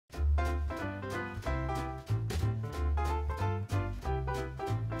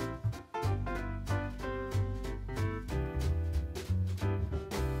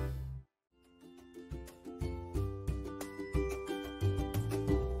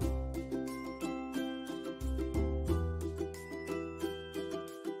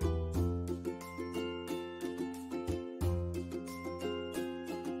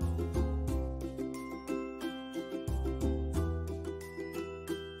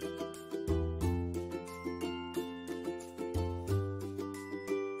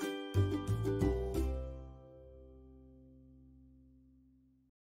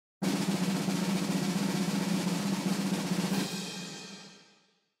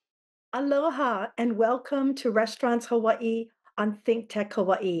Aloha and welcome to Restaurants Hawaii on Think Tech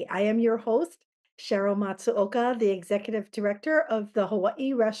Hawaii. I am your host, Sheryl Matsuoka, the Executive Director of the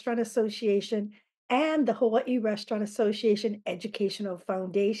Hawaii Restaurant Association and the Hawaii Restaurant Association Educational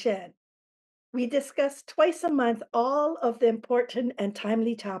Foundation. We discuss twice a month all of the important and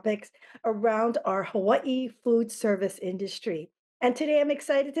timely topics around our Hawaii food service industry. And today I'm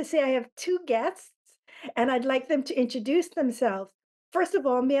excited to say I have two guests, and I'd like them to introduce themselves. First of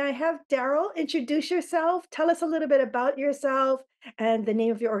all, may I have Darrell introduce yourself? Tell us a little bit about yourself and the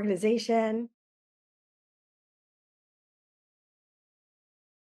name of your organization.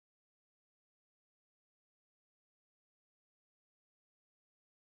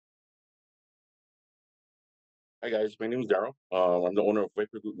 Hi guys, my name is Darrell. I'm the owner of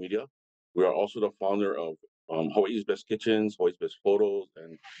Vapor Group Media. We are also the founder of Hawaii's Best Kitchens, Hawaii's Best Photos,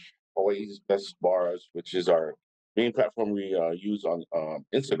 and Hawaii's Best Bars, which is our main platform we use on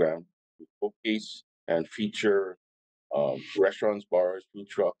Instagram to showcase and feature restaurants, bars, food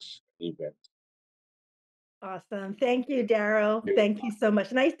trucks, and events. Awesome. Thank you, Darrell. Thank you so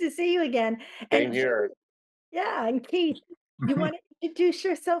much. Nice to see you again. Same And Keith, here. yeah, and Keith, you want to introduce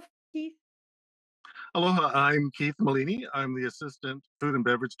yourself, Keith? Aloha, I'm Keith Mallini. I'm the Assistant Food and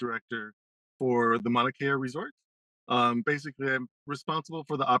Beverage Director for the Mauna Kea Resort. Basically, I'm responsible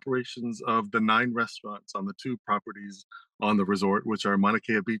for the operations of the 9 restaurants on the 2 properties on the resort, which are Mauna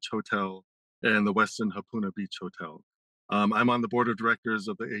Kea Beach Hotel and the Westin Hapuna Beach Hotel. I'm on the board of directors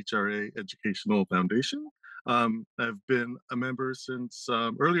of the HRA Educational Foundation. I've been a member since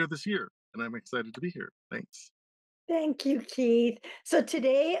earlier this year, and I'm excited to be here. Thanks. Thank you, Keith. So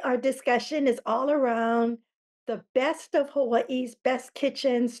today our discussion is all around the best of Hawaii's best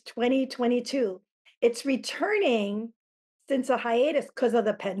kitchens 2022. It's returning since a hiatus because of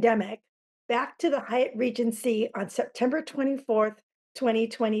the pandemic back to the Hyatt Regency on September 24th,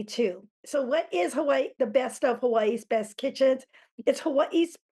 2022. So what is the best of Hawaii's best kitchens? It's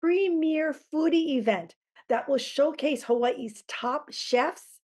Hawaii's premier foodie event that will showcase Hawaii's top chefs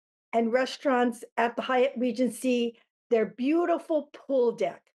and restaurants at the Hyatt Regency, their beautiful pool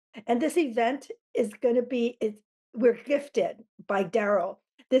deck. And this event is going to be, we're gifted by Darrell.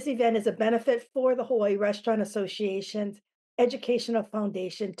 This event is a benefit for the Hawaii Restaurant Association's Educational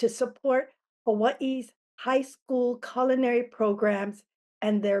Foundation to support Hawaii's high school culinary programs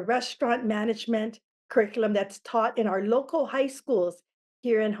and their restaurant management curriculum that's taught in our local high schools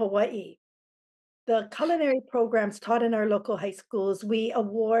here in Hawaii. The culinary programs taught in our local high schools, we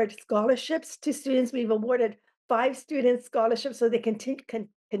award scholarships to students. We've awarded 5 students scholarships so they can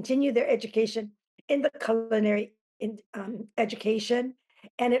continue their education in the culinary education.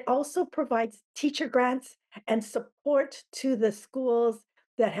 And it also provides teacher grants and support to the schools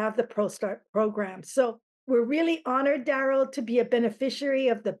that have the Pro Start program. So we're really honored, Darrell, to be a beneficiary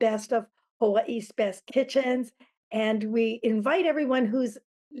of the best of Hawaii's best kitchens. And we invite everyone who's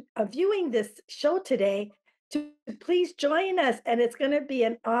viewing this show today to please join us, and it's going to be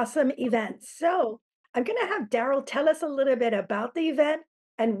an awesome event. So, I'm going to have Darrell tell us a little bit about the event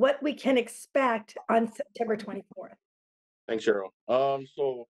and what we can expect on September 24th. Thanks, Cheryl.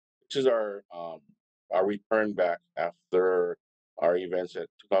 So this is our return back after our events at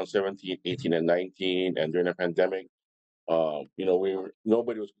 2017, 18, and 19, and during the pandemic.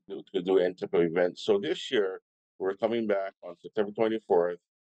 Nobody was to do any type of event. So this year we're coming back on September 24th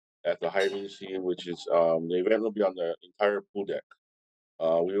at the High Regency, which is the event will be on the entire pool deck.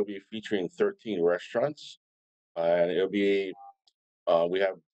 We will be featuring 13 restaurants, and it'll be we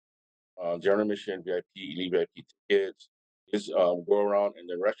have general admission, VIP, elite VIP tickets. Is go around, and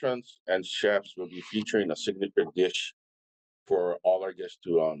the restaurants and chefs will be featuring a signature dish for all our guests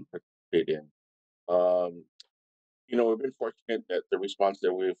to participate in. Um, we've been fortunate that the response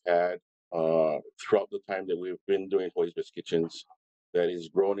that we've had throughout the time that we've been doing Hawaii's Best Kitchens that is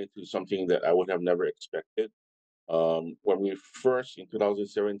grown into something that I would have never expected. When we first in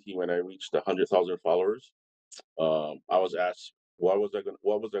 2017, when I reached 100,000 followers, I was asked what was I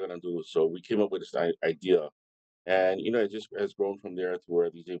gonna do. So we came up with this idea, and it just has grown from there to where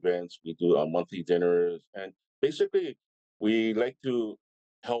these events we do monthly dinners, and basically we like to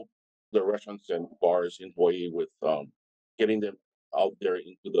help the restaurants and bars in Hawaii with getting them out there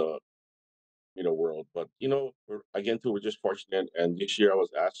into the world. But again, too, we're just fortunate, and this year I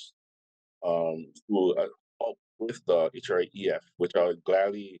was asked to help with the HREF, which I would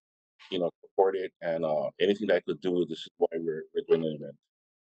gladly support it, and anything that I could do. This is why we're doing the event.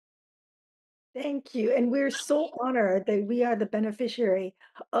 Thank you. And we're so honored that we are the beneficiary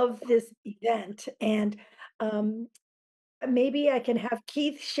of this event. And um, maybe I can have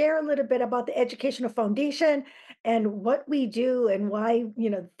Keith share a little bit about the Educational Foundation and what we do and why,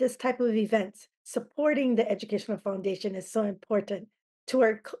 this type of events supporting the Educational Foundation is so important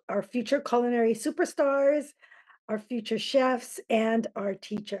to our future culinary superstars, our future chefs, and our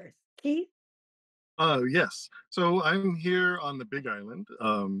teachers. Keith? Yes. So I'm here on the Big Island,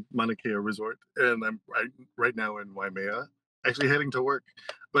 Mauna Kea Resort, and I'm right now in Waimea, actually heading to work.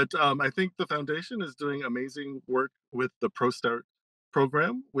 But I think the foundation is doing amazing work with the Pro Start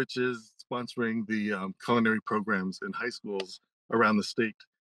program, which is sponsoring the culinary programs in high schools around the state.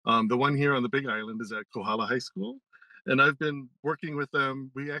 The one here on the Big Island is at Kohala High School, and I've been working with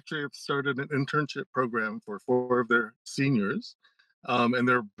them. We actually have started an internship program for four of their seniors, and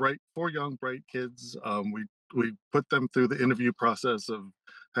they're bright, four young, bright kids. We put them through the interview process of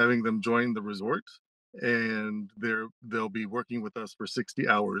having them join the resort, and they'll be working with us for 60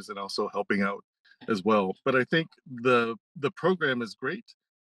 hours and also helping out as well. But I think the program is great.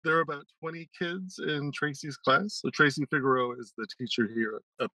 There are about 20 kids in Tracy's class. So Tracy Figueroa is the teacher here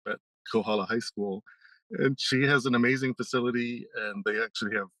up at Kohala High School, and she has an amazing facility. And they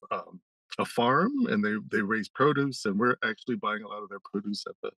actually have a farm, and they raise produce, and we're actually buying a lot of their produce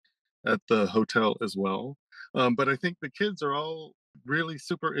at the hotel as well. But I think the kids are all really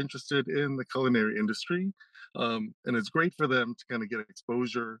super interested in the culinary industry, and it's great for them to kind of get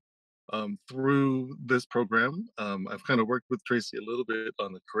exposure through this program. I've kind of worked with Tracy a little bit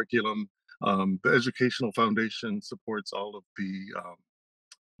on the curriculum. The Educational Foundation supports all of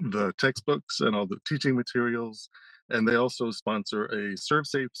the textbooks and all the teaching materials, and they also sponsor a Serve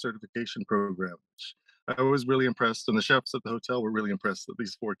Safe certification program, which I was really impressed, and the chefs at the hotel were really impressed that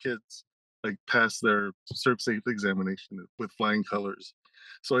these four kids like passed their Serve Safe examination with flying colors.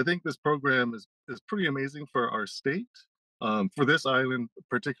 So I think this program is pretty amazing for our state, for this island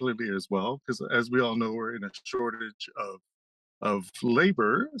particularly as well, because as we all know, we're in a shortage of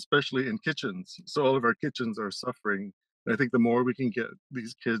labor, especially in kitchens. So all of our kitchens are suffering. And I think the more we can get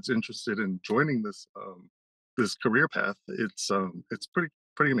these kids interested in joining this career path, it's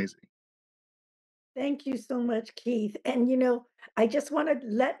pretty amazing. Thank you so much, Keith. And I just want to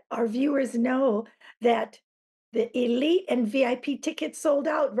let our viewers know that the elite and VIP tickets sold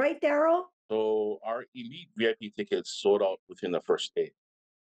out, right, Darrell? So our elite VIP tickets sold out within the first day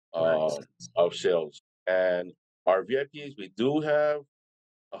Right. uh, of sales, and our VIPs we do have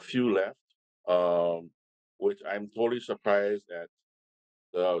a few left, um, which I'm totally surprised at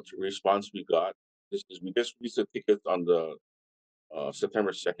the response we got. This is we just released the tickets on the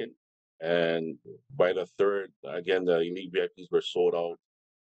September 2nd, and by the third, again the elite VIPs were sold out.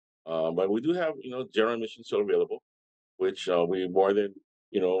 But we do have general admission still available, which we more than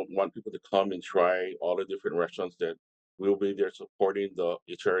want people to come and try all the different restaurants that will be there supporting the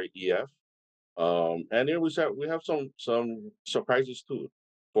HREF. And then we have some surprises too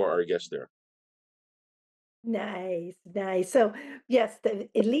for our guests there. Nice, nice. So, yes, the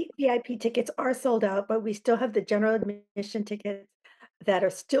elite VIP tickets are sold out, but we still have the general admission tickets that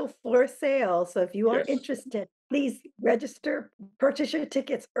are still for sale. So, if you are Yes, interested, please register, purchase your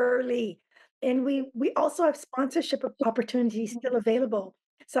tickets early. And we also have sponsorship opportunities still available.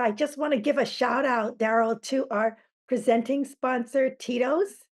 So, I just want to give a shout out, Daryl, to our presenting sponsor,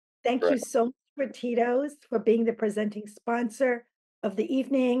 Tito's. Thank you right. so much for Tito's for being the presenting sponsor of the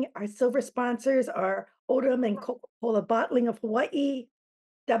evening. Our silver sponsors are Odom and Coca-Cola Bottling of Hawaii,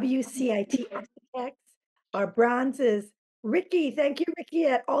 WCIT Architects. Our bronze is Ricky. Thank you, Ricky,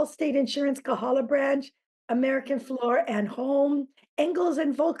 at Allstate Insurance Kahala Branch, American Floor and Home, Engels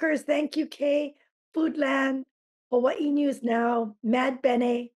and Volkers. Thank you, Kay, Foodland, Hawaii News Now, Mad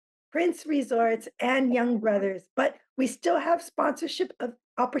Bene, Prince Resorts, and Young Brothers. But we still have sponsorship of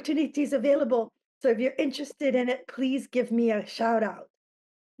opportunities available. So if you're interested in it, please give me a shout out.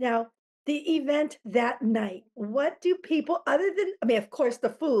 Now, the event that night, what do people, other than, I mean, of course, the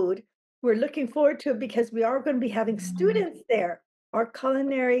food, we're looking forward to it because we are going to be having students there. Our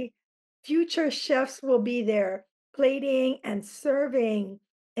culinary future chefs will be there plating and serving.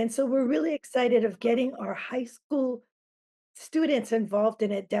 And so we're really excited of getting our high school students involved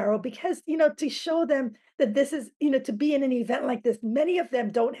in it, Darrell, because, to show them that this is, to be in an event like this, many of them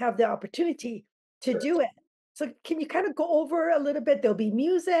don't have the opportunity to do it. So can you kind of go over a little bit? There'll be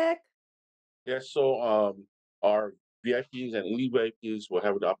music. Yes, so our VIPs and elite VIPs will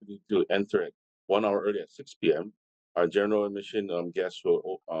have the opportunity to enter at 1 hour early at 6 p.m. Our general admission guests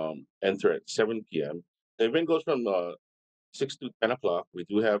will enter at 7 p.m. The event goes from 6 to 10 o'clock. We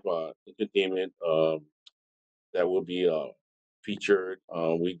do have entertainment that will be featured.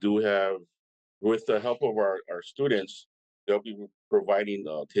 We do have, with the help of our students, they'll be providing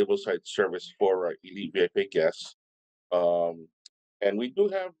tableside service for our elite VIP guests. Um, and we do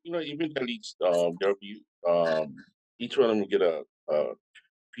have, even at least there'll be each one of them will get a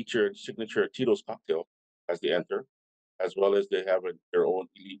featured signature Tito's cocktail as they enter, as well as they have their own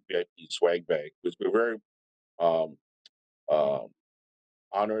elite VIP swag bag, which we're very um, um,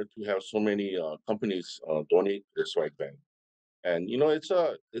 honored to have so many companies donate their swag bag. And it's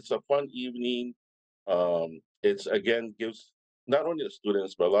a fun evening. It's again gives not only the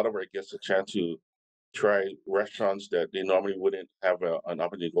students but a lot of our guests a chance to try restaurants that they normally wouldn't have an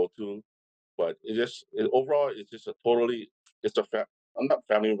opportunity to go to. But overall, it's just a totally it's a fa- I'm not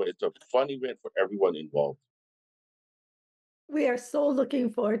family, but it's a fun event for everyone involved. We are so looking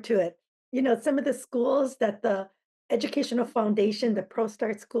forward to it. Some of the schools that the Educational Foundation, the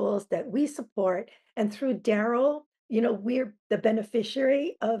ProStart schools that we support, and through Darrell, we're the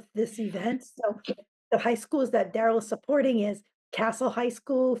beneficiary of this event. So the high schools that Darrell is supporting is Castle High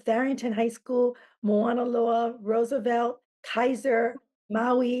School, Farrington High School, Moana Loa, Roosevelt, Kaiser,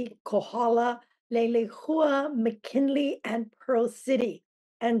 Maui, Kohala, Lelehua, McKinley, and Pearl City.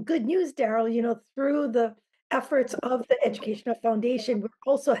 And good news, Darrell, through the efforts of the Educational Foundation, we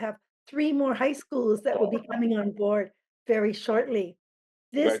also have 3 more high schools that will be coming on board very shortly.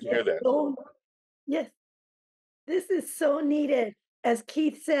 I'm This glad to is hear that. so Yes, this is so needed. As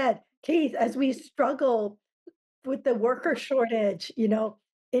Keith said, Keith, as we struggle with the worker shortage,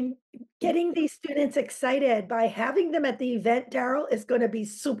 in getting these students excited by having them at the event, Darrell, is gonna be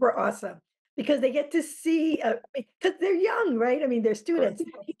super awesome because they get to see, because they're young, right? I mean, they're Right. students.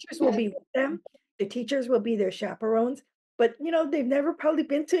 The teachers will be with them. The teachers will be their chaperones, but, they've never probably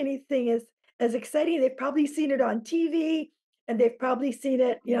been to anything as exciting. They've probably seen it on TV, and they've probably seen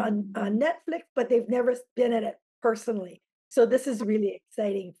it, on Netflix, but they've never been at it personally. So this is really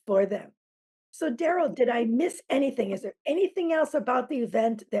exciting for them. So, Darrell, did I miss anything? Is there anything else about the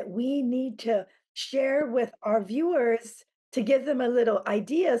event that we need to share with our viewers to give them a little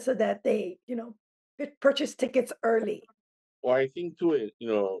idea so that they, purchase tickets early? Well, I think too,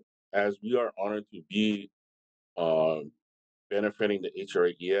 as we are honored to be um, benefiting the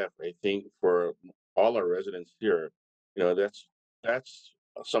HREF, I think for all our residents here, that's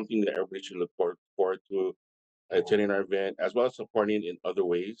something that everybody should look forward to attending our event, as well as supporting in other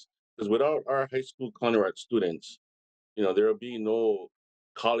ways. Because without our high school culinary arts students, there will be no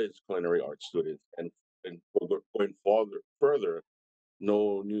college culinary arts students, and going further,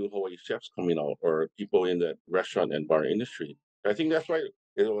 no new Hawaii chefs coming out or people in the restaurant and bar industry. I think that's why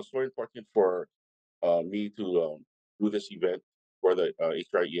it was so important for me to do this event for the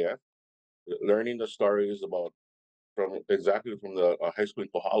HREF, learning the stories about from the high school in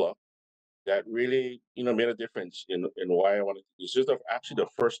Kohala that really made a difference in why I wanted to. This is actually the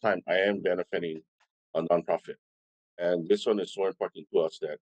first time I am benefiting a nonprofit, and this one is so important to us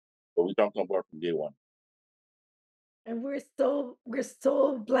that but we jumped on board from day one. And we're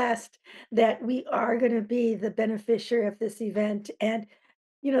so blessed that we are gonna be the beneficiary of this event, and,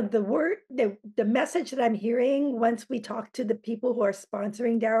 the message that I'm hearing once we talk to the people who are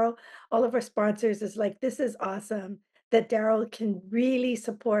sponsoring Darrell, all of our sponsors is like, "This is awesome that Darrell can really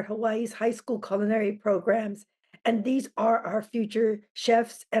support Hawaii's high school culinary programs, and these are our future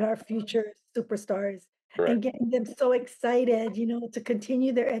chefs and our future superstars," and Correct. getting them so excited, to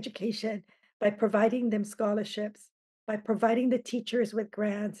continue their education by providing them scholarships, by providing the teachers with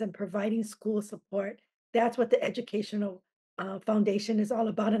grants and providing school support. That's what the educational foundation is all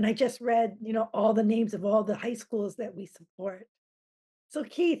about. And I just read, all the names of all the high schools that we support. So,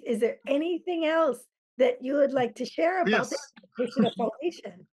 Keith, is there anything else that you would like to share about the Yes. educational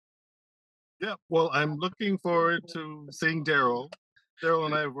foundation? Yeah, well, I'm looking forward to seeing Darrell. Darrell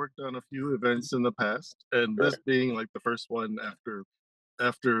and I have worked on a few events in the past, and this Correct. being like the first one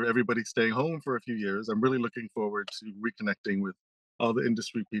after everybody staying home for a few years, I'm really looking forward to reconnecting with all the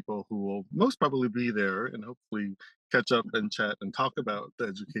industry people who will most probably be there and hopefully catch up and chat and talk about the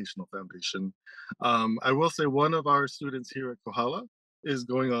Educational Foundation. I will say one of our students here at Kohala is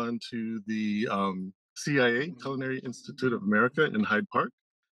going on to the CIA, Culinary Institute of America in Hyde Park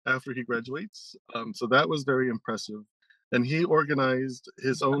after he graduates. So that was very impressive. And he organized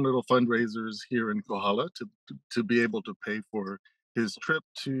his own little fundraisers here in Kohala to be able to pay for his trip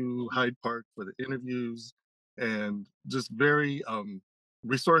to Hyde Park for the interviews and just very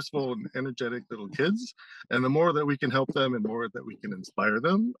resourceful and energetic little kids. And the more that we can help them and more that we can inspire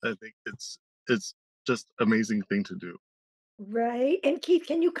them, I think it's just amazing thing to do. Right. And Keith,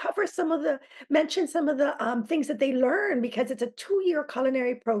 can you mention some of the things that they learn? Because it's a 2-year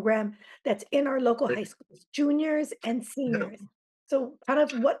culinary program that's in our local Right? high schools, juniors and Yeah. seniors. So, kind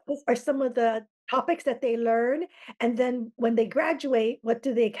of are some of the topics that they learn? And then when they graduate, what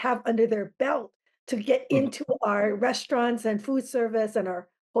do they have under their belt to get Mhm. into our restaurants and food service and our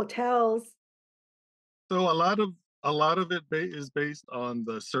hotels? So a lot of it is based on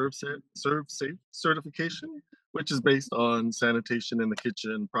the serve safe certification, which is based on sanitation in the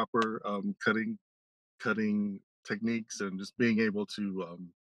kitchen, proper cutting techniques, and just being able to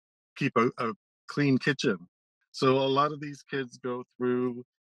keep a clean kitchen. So a lot of these kids go through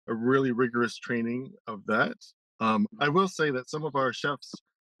a really rigorous training of that. I will say that some of our chefs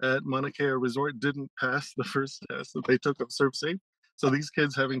at Mauna Kea Resort didn't pass the first test that they took of Serve Safe. So these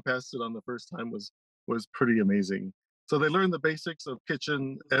kids having passed it on the first time was pretty amazing. So they learn the basics of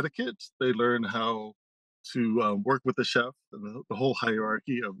kitchen etiquette. They learn how to work with the chef and the whole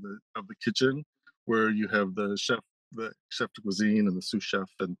hierarchy of the kitchen, where you have the chef de cuisine and the sous chef,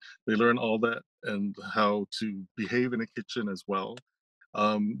 and they learn all that and how to behave in a kitchen as well.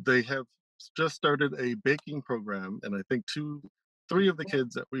 They have just started a baking program, and I think three of the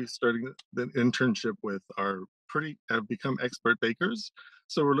kids that we starting the internship with are pretty have become expert bakers.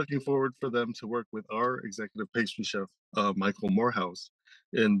 So we're looking forward for them to work with our executive pastry chef, Michael Morehouse,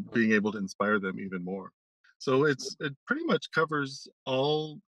 in being able to inspire them even more. So it pretty much covers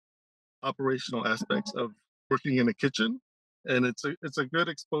all operational aspects of working in a kitchen, and it's a good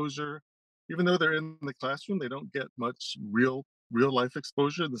exposure. Even though they're in the classroom, they don't get much real life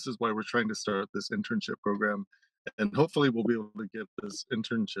exposure. This is why we're trying to start this internship program, and hopefully we'll be able to get this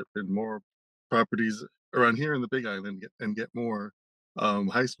internship in more properties around here in the Big Island, and get more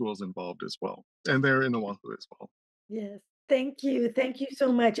high schools involved as well, and they're in Oahu as well. Yes. Thank you. Thank you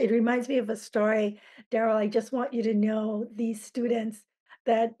so much. It reminds me of a story, Darrell. I just want you to know these students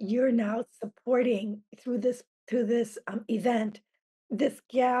that you're now supporting through this event. This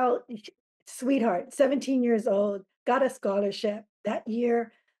gal, sweetheart, 17 years old, got a scholarship that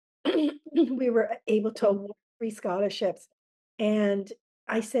year. We were able to award 3 scholarships, and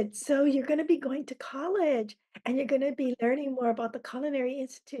I said, "So you're gonna be going to college, and you're gonna be learning more about the Culinary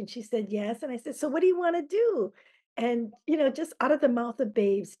Institute?" And she said, "Yes." And I said, "So what do you wanna do?" And, just out of the mouth of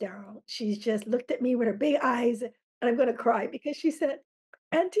babes, Darryl, she's just looked at me with her big eyes, and I'm gonna cry because she said,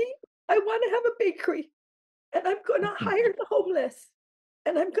 "Auntie, I wanna have a bakery." And I'm gonna hire the homeless,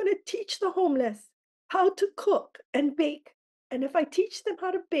 and I'm gonna teach the homeless how to cook and bake. And if I teach them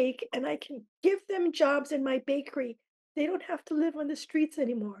how to bake and I can give them jobs in my bakery, they don't have to live on the streets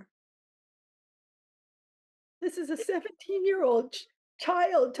anymore. This is a 17-year-old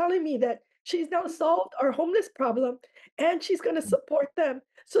child telling me that she's now solved our homeless problem and she's gonna support them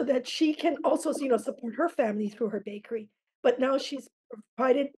so that she can also, support her family through her bakery. But now she's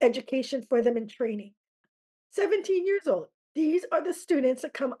provided education for them and training. 17 years old. These are the students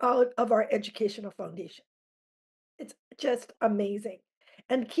that come out of our educational foundation. It's just amazing.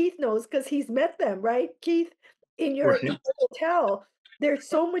 And Keith knows because he's met them, right, Keith? In Right. your hotel, they're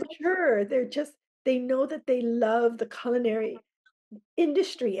so mature. They know that they love the culinary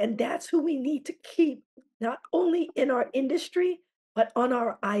industry, and that's who we need to keep, not only in our industry, but on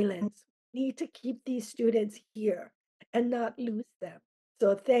our islands. We need to keep these students here and not lose them.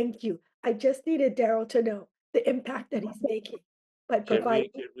 So thank you. I just needed Daryl to know the impact that he's making by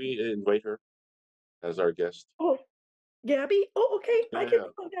providing. Can we invite her as our guest? Oh, Gabby? Oh, okay. Yeah, I yeah, can yeah.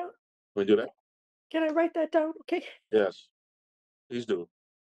 find out. Can we do that? Can I write that down? Okay. Yes, please do.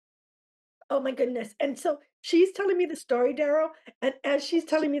 Oh my goodness. And so she's telling me the story, Daryl, and as she's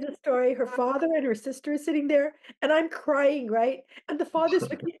telling me the story, her father and her sister is sitting there, and I'm crying, right? And the father's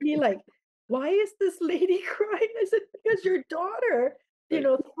looking at me like, "Why is this lady crying?" I said, "Because your daughter, Right.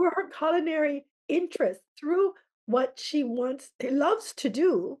 through her culinary interest, through what she loves to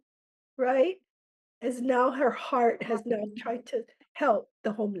do, right? As now her heart has now tried to help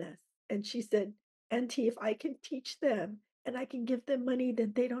the homeless." And she said, "Auntie, if I can teach them and I can give them money,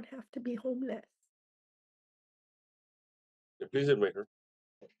 then they don't have to be homeless." Yeah, please invite her.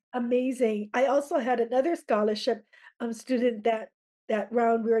 Amazing. I also had another scholarship student that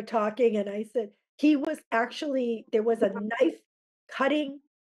round we were talking, and I said he was actually there was a knife cutting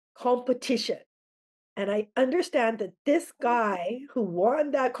competition. And I understand that this guy who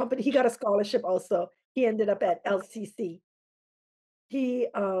won that company, he got a scholarship also. He ended up at LCC. He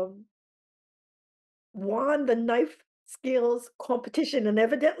won the knife skills competition, and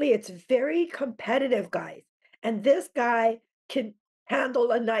evidently it's very competitive, guys. And this guy can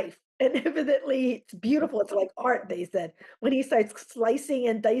handle a knife, and evidently it's beautiful. It's like art, they said, when he starts slicing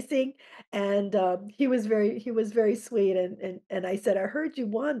and dicing. And he was very sweet. And I said, "I heard you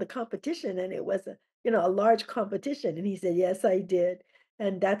won the competition, and it was a large competition." And he said, "Yes, I did."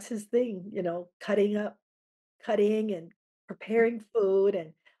 And that's his thing, cutting and preparing food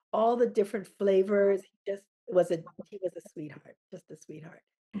and all the different flavors. He was a sweetheart, just a sweetheart.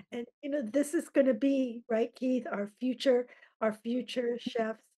 And, this is gonna be, right, Keith, our future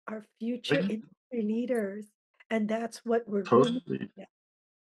chefs, our future They industry leaders, and that's what we're grooming. totally. Yeah.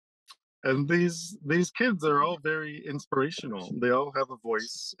 And these kids are all very inspirational. They all have a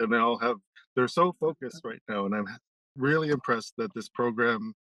voice, and they're so focused right now. And I'm really impressed that this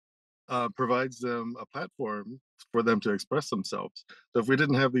program provides them a platform for them to express themselves. So if we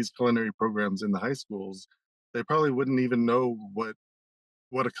didn't have these culinary programs in the high schools, they probably wouldn't even know what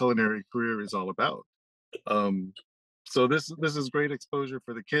a culinary career is all about. Um, so this is great exposure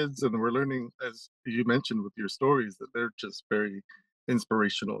for the kids, and we're learning, as you mentioned with your stories, that they're just very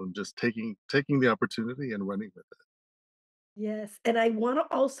inspirational and just taking the opportunity and running with it. Yes, and I wanna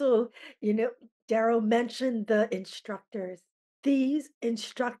also, you know, Darrell mentioned the instructors. These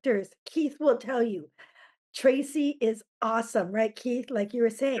instructors, Keith will tell you, Tracy is awesome, right, Keith? Like you were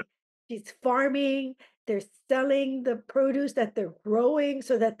Yeah. saying, she's farming, they're selling the produce that they're growing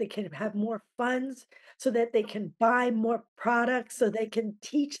so that they can have more funds, so that they can buy more products, so they can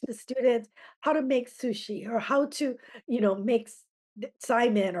teach the students how to make sushi or how to, make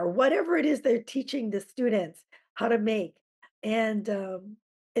Simon or whatever it is they're teaching the students how to make. And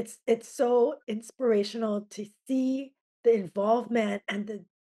it's so inspirational to see the involvement and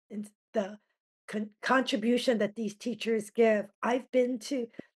the contribution that these teachers give. I've been to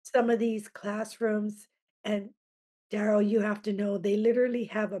some of these classrooms, and Daryl, you have to know they literally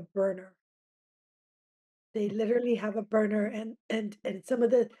have a burner. They literally have a burner, and some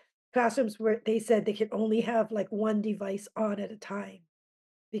of the classrooms where they said they can only have like one device on at a time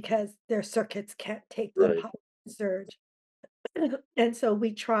because their circuits can't take the Right. power surge. And so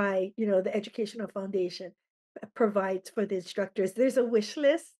we try, the Educational Foundation provides for the instructors. There's a wish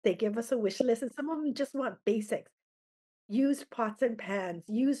list. They give us a wish list, and some of them just want basics. Use pots and pans,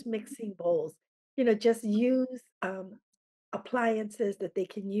 use mixing bowls, just use appliances that they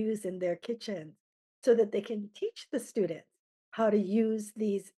can use in their kitchens so that they can teach the students how to use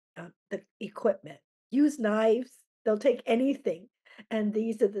the equipment. Use knives, they'll take anything. And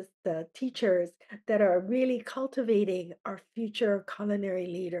these are the teachers that are really cultivating our future culinary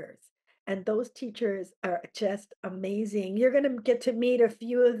leaders. And those teachers are just amazing. You're going to get to meet a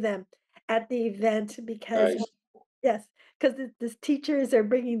few of them at the event because Nice. yes, 'cause the teachers are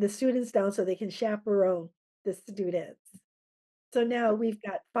bringing the students down so they can chaperone the students. So now we've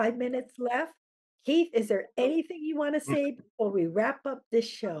got 5 minutes left. Keith, is there anything you wanna Mm. say before we wrap up this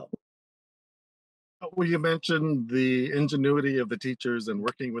show? Well, you mentioned the ingenuity of the teachers and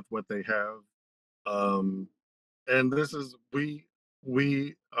working with what they have. Um, and this is we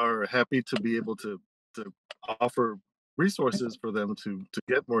are happy to be able to offer resources for them to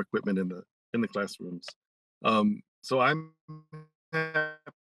get more equipment in the classrooms. So I'm happy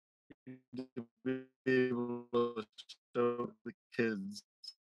to be able to show the kids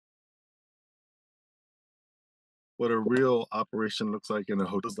what a real operation looks like in a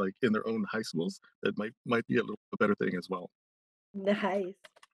hotels like in their own high schools. That might be a little better thing as well. Nice.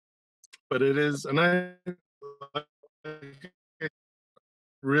 But it is, and I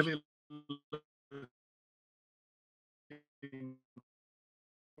really looking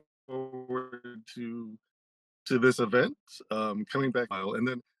forward to this event, coming back, and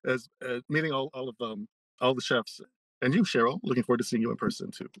then as meeting all the chefs, and you, Cheryl. Looking forward to seeing you in person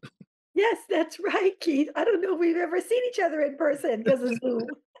too. Yes, that's right, Keith. I don't know if we've ever seen each other in person because of Zoom.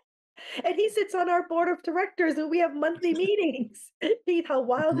 And he sits on our board of directors, and we have monthly meetings. Keith, how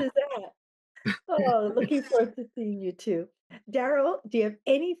wild is that? Oh, looking forward to seeing you too. Daryl, do you have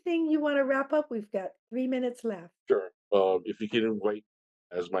anything you wanna wrap up? We've got 3 minutes left. Sure. If you can invite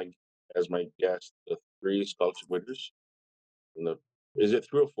as my guest the three scholarship winners, and is it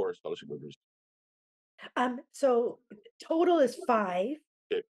 3 or 4 scholarship winners? So total is 5.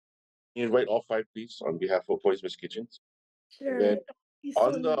 Okay. You invite all five, please, on behalf of Poised Miss Kitchens. And Sure. then Thank you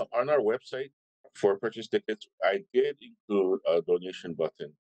so much. on our website for purchase tickets, I did include a donation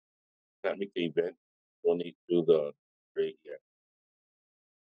button. That make the event donate to the great, yeah.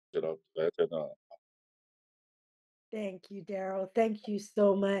 That's an Thank you, Daryl. Thank you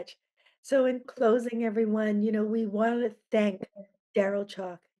so much. So, in closing, everyone, we want to thank Daryl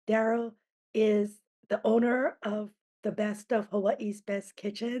Chock. Daryl is the owner of the best of Hawaii's best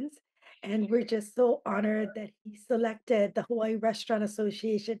kitchens. And we're just so honored that he selected the Hawaii Restaurant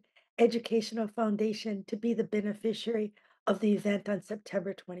Association Educational Foundation to be the beneficiary of the event on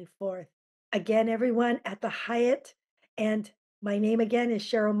September 24th. Again, everyone at the Hyatt, and my name again is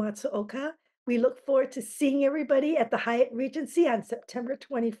Sheryl Matsuoka. We look forward to seeing everybody at the Hyatt Regency on September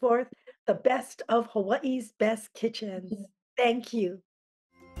 24th, the best of Hawaii's best kitchens. Thank you.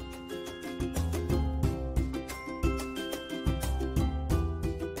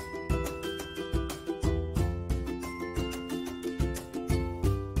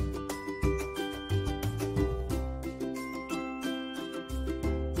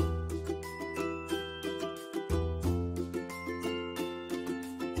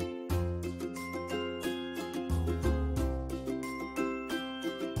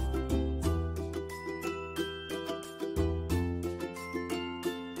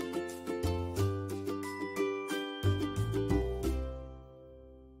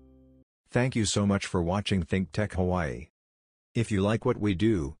 Thank you so much for watching Think Tech Hawaii. If you like what we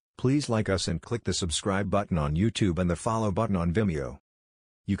do, please like us and click the subscribe button on YouTube and the follow button on Vimeo.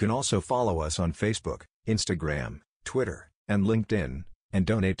 You can also follow us on Facebook, Instagram, Twitter, and LinkedIn, and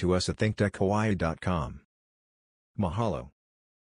donate to us at thinktechhawaii.com. Mahalo.